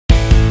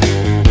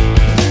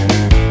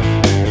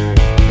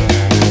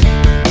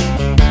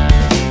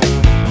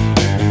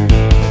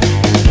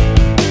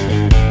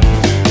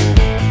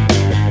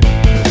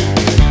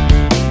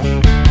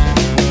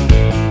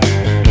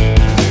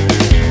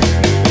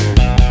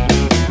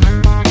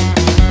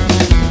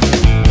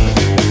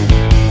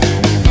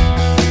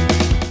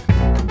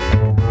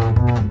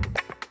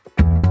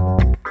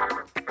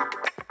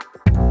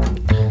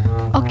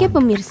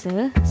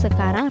pemirsa,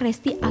 sekarang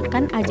Resti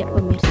akan ajak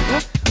pemirsa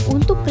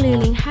untuk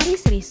keliling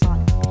Haris Resort.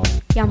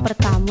 Yang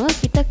pertama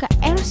kita ke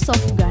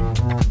Airsoft Gun.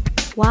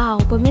 Wow,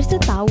 pemirsa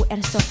tahu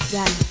Airsoft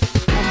Gun?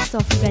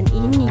 Airsoft Gun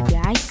ini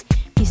guys,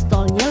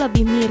 pistolnya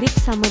lebih mirip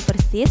sama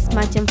persis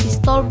macam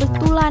pistol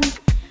betulan.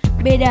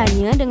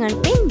 Bedanya dengan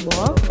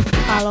paintball,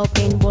 kalau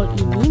paintball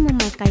ini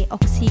memakai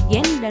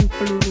oksigen dan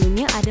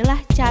pelurunya adalah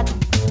cat.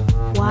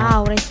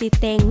 Wow, Resti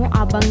tengok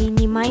abang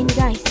ini main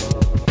guys.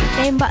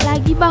 Tembak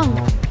lagi bang,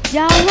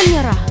 jangan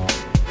nyerah.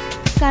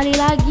 Sekali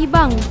lagi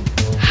bang.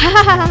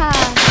 Hahaha.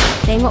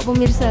 Tengok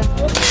pemirsa,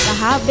 dah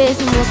habis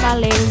semua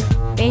kaleng.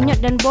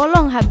 Penyot dan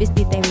bolong habis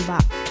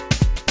ditembak.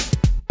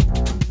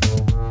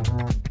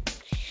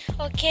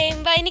 Oke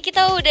mbak, ini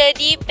kita udah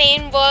di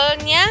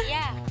paintballnya.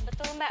 Ya,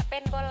 betul mbak,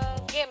 paintball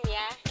game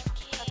ya.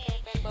 Oke,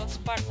 paintball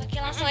sport.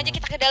 Oke, langsung aja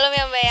kita ke dalam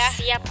ya mbak ya.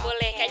 Siap,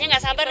 boleh. Kayaknya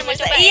nggak sabar mau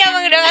coba. Iya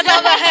bang, udah nggak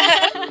sabar.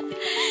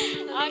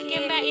 Oke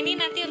mbak, ini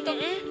nanti untuk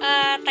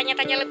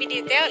tanya-tanya lebih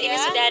detail. Ini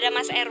sudah ada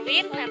Mas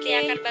Erwin, nanti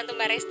akan bantu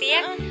Mbak Resti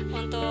ya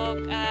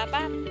untuk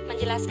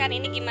menjelaskan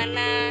ini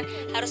gimana,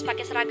 harus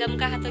pakai seragam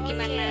kah atau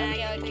gimana.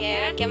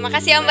 Oke,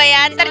 makasih ya mbak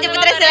ya. Ntar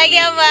jemput Resti lagi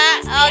ya mbak.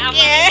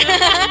 Oke.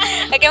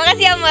 Oke,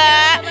 makasih ya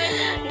mbak.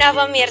 Nah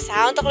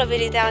pemirsa, untuk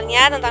lebih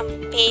detailnya tentang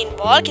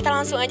paintball, kita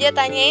langsung aja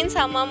tanyain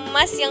sama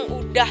Mas yang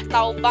udah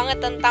tahu banget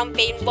tentang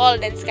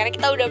paintball. Dan sekarang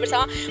kita udah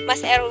bersama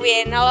Mas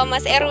Erwin. Halo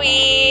Mas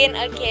Erwin.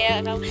 Oke.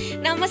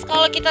 Nah Mas,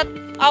 kalau kita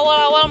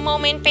awal-awal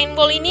mau main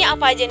paintball ini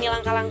apa aja nih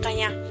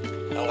langkah-langkahnya?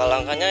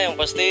 Langkah-langkahnya yang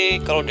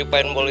pasti kalau di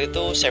paintball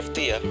itu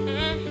safety ya.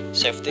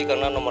 Safety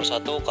karena nomor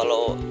satu,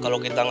 kalau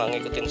kita nggak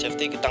ngikutin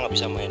safety kita nggak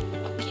bisa main.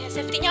 Oke,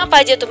 safety-nya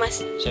apa aja tuh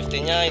Mas?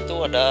 Safety-nya itu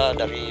ada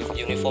dari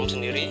uniform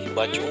sendiri,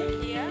 baju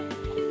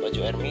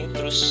army,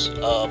 terus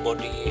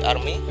body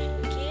army,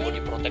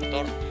 body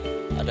protector,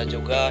 ada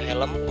juga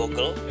helm,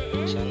 goggle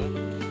di sana.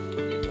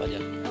 Itu aja.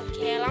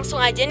 Oke, langsung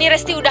aja nih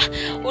Resti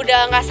udah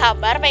nggak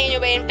sabar pengen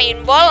nyobain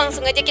paintball.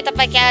 Langsung aja kita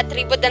pakai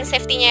atribut dan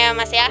safety-nya ya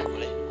Mas ya.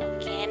 Boleh.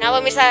 Oke, nah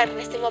pemirsa,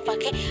 Resti mau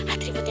pakai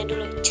atributnya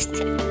dulu.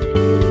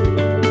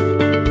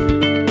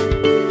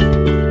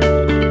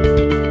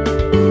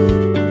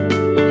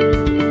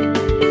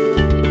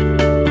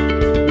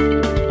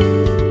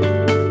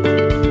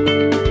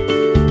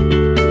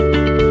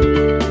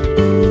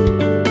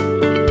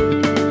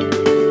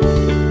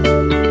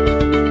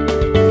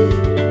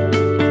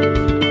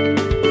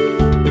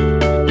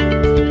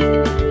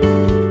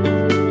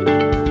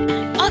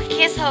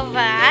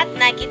 Sobat,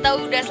 nah kita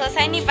udah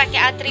selesai nih pakai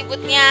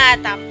atributnya.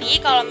 Tapi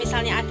kalau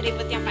misalnya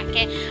atribut yang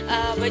pakai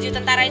baju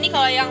tentara ini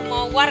kalau yang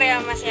mau war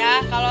ya Mas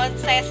ya. Kalau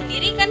saya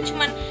sendiri kan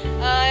cuman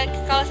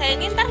kalau saya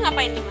ini ntar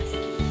ngapain nih Mas?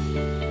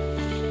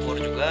 War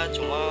juga,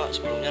 cuma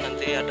sebelumnya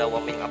nanti ada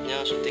warming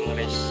up-nya, shooting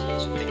race,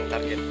 shooting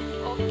target.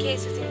 Oke,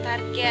 shooting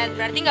target.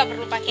 Berarti nggak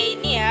perlu pakai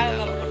ini ya,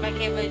 nggak perlu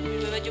pakai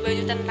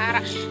baju tentara.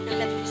 Nah,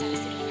 lihat bisa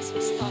kasih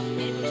pistol.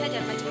 Jadi bisa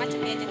jangan macam-macam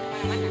ya, jangan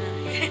kemana-mana.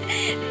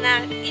 Nah,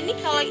 ini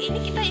kalau ini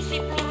kita isi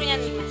pelurunya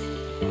nih Mas.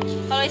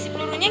 Kalau isi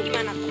pelurunya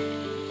gimana tuh?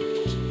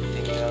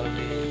 Tinggal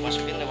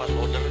dimasukin lewat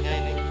loadernya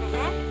ini.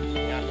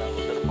 Ini ada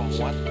loader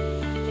pemuat.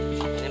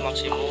 Ini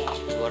maksimum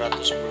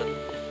 200 bulat.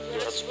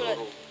 200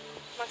 peluru.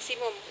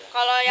 Maksimum.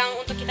 Kalau yang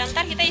untuk kita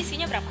ntar kita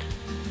isinya berapa?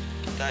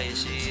 Kita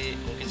isi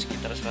mungkin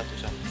sekitar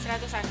 100-an.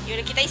 100-an.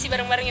 Yaudah kita isi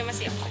bareng-bareng ya Mas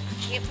ya.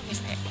 Gitu Mas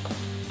ya.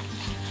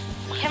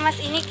 Oke Mas,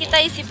 ini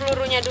kita isi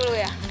pelurunya dulu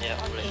ya. Ya,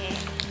 boleh.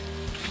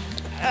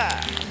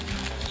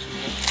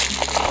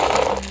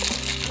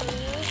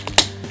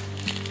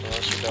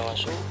 Kalau sudah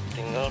masuk,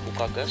 tinggal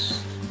buka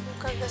gas.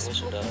 Buka gas. Ini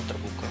sudah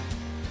terbuka.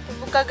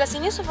 Buka gas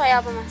ini supaya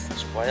apa Mas?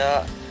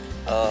 Supaya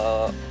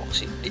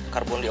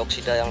karbon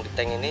dioksida yang di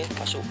tank ini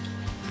masuk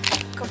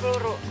ke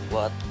peluru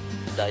buat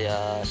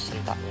daya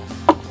sentaknya.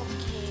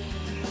 Oke.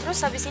 Terus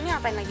habis ini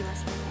apain lagi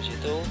Mas? Habis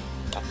itu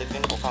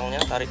aktifin kokangnya,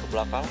 tarik ke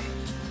belakang.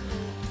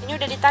 Ini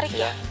udah ditarik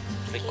ya?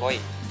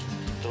 Recoil.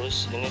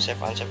 Terus ini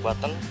save and save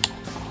button.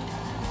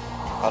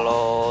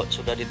 Kalau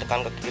sudah ditekan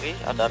ke kiri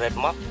ada red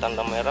mark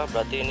tanda merah,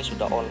 berarti ini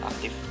sudah on,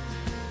 aktif.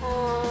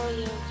 Oh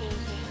iya, oke.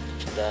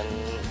 Dan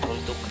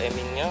untuk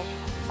aimingnya,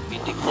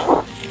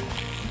 bidiknya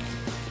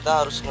kita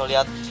harus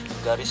ngelihat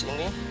garis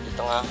ini di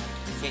tengah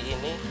V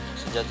ini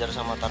sejajar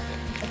sama target.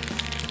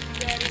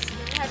 Garis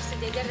ini harus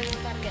sejajar dengan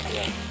target.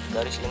 Ya,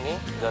 garis ini,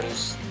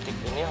 garis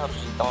tip ini harus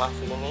di tengah V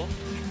ini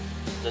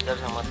sejajar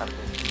sama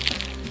target.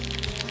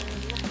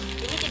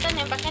 Ini kita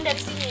nembaknya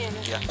dari sini ya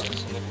Mas? Ya, dari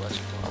sini buat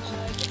situ.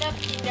 Kita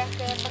pindah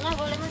ke tengah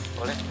boleh Mas?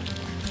 Boleh.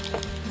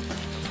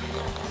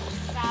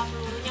 Nah,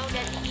 pelurunya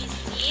udah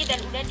diisi dan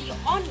udah di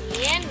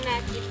on-in. Nah,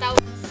 kita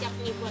udah siap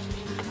nih buat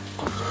main.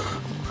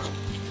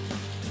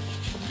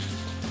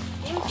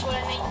 Ini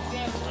boleh naik juga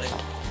ya? Boleh.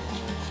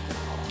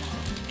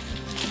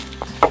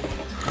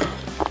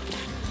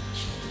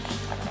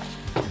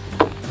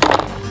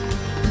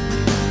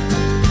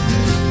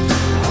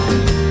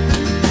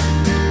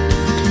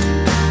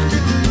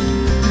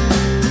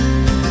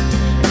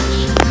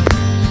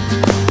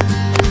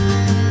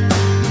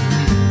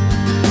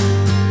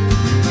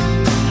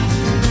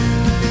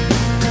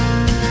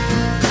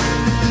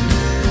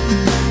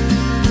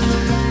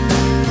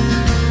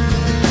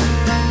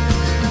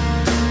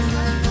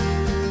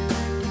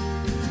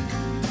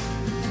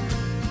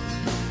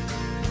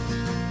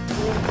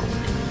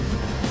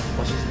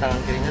 tangan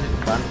kirinya di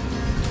depan,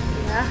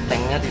 Ya.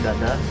 tanknya di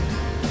dada,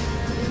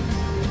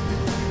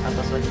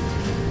 atas lagi.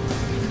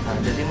 Nah,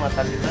 jadi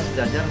mata kita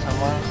sejajar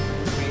sama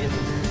fin,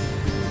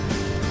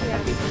 mata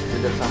kita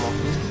sejajar sama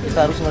fin. Kita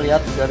harus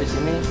ngelihat dari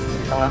sini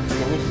di tengah fin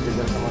ini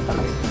sejajar sama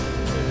tangan.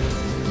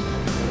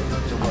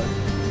 Coba.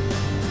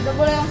 Udah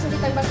boleh langsung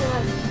ditembak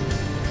lagi.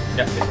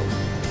 Ya, gitu.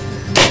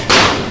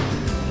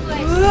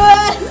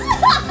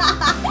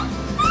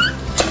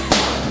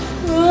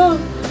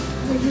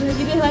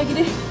 Lagi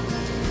deh.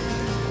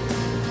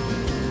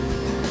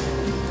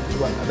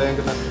 Coba, ada yang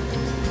kena.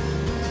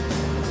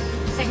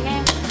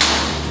 Segmen.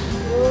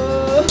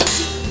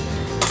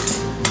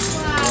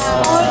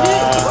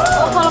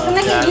 Kalau kena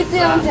kayak gitu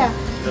ya Mas ya?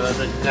 Sudah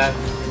dekat.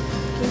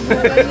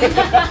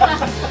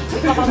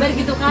 Papa Bear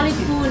gitu kali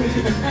pun.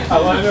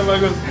 Awalnya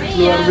bagus,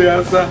 luar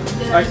biasa.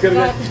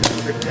 Akhirnya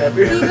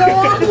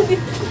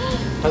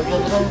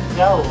Kalau kan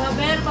jauh.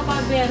 Papa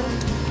Bear.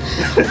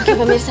 Oke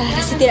pemirsa,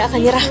 Resti tidak akan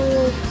nyerah.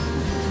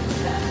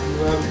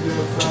 luar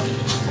biasa.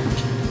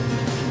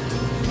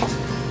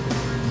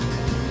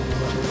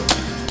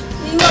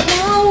 Nggak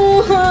mau.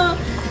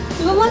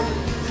 Coba Mas.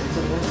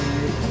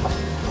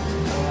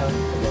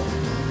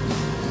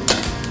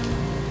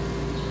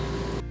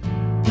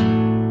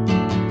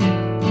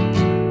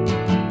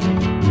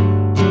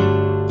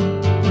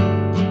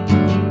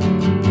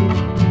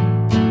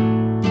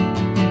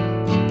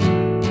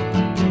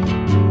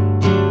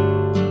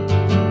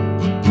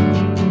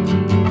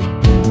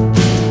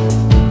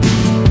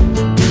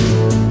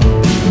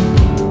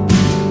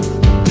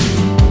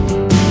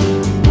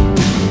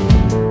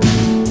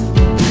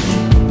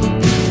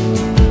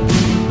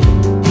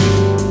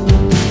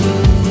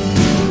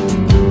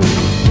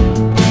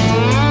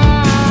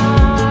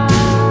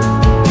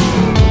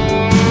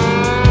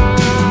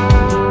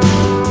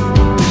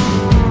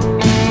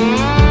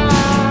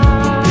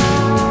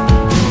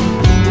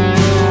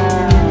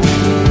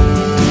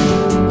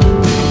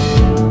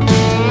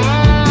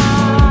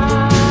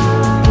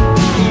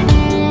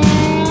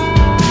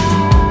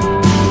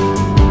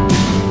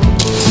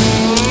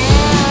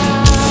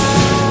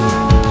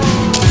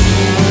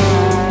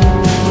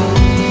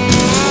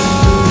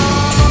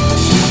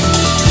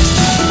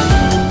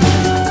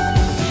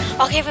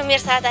 Oke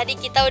pemirsa, tadi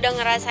kita udah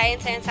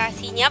ngerasain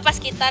sensasinya pas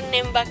kita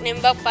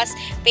nembak-nembak pas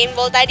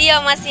paintball tadi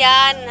ya Mas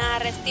ya.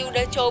 Nah Resti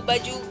udah coba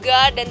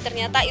juga dan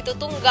ternyata itu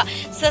tuh nggak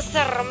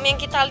seserem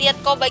yang kita lihat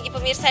kok. Bagi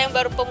pemirsa yang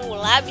baru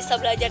pemula bisa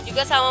belajar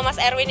juga sama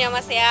Mas Erwin ya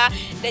Mas ya.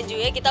 Dan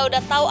juga kita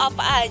udah tahu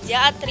apa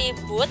aja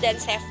atribut dan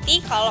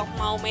safety kalau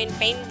mau main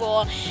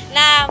paintball.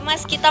 Nah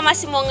Mas, kita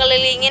masih mau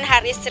ngelilingin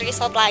Haris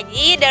Resort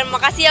lagi dan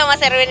makasih ya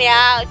Mas Erwin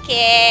ya.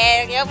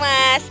 Oke ya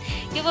Mas.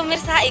 Yuk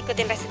pemirsa,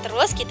 ikutin Resti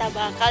terus, kita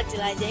bakal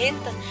jelajahin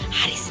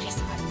Haris Resort.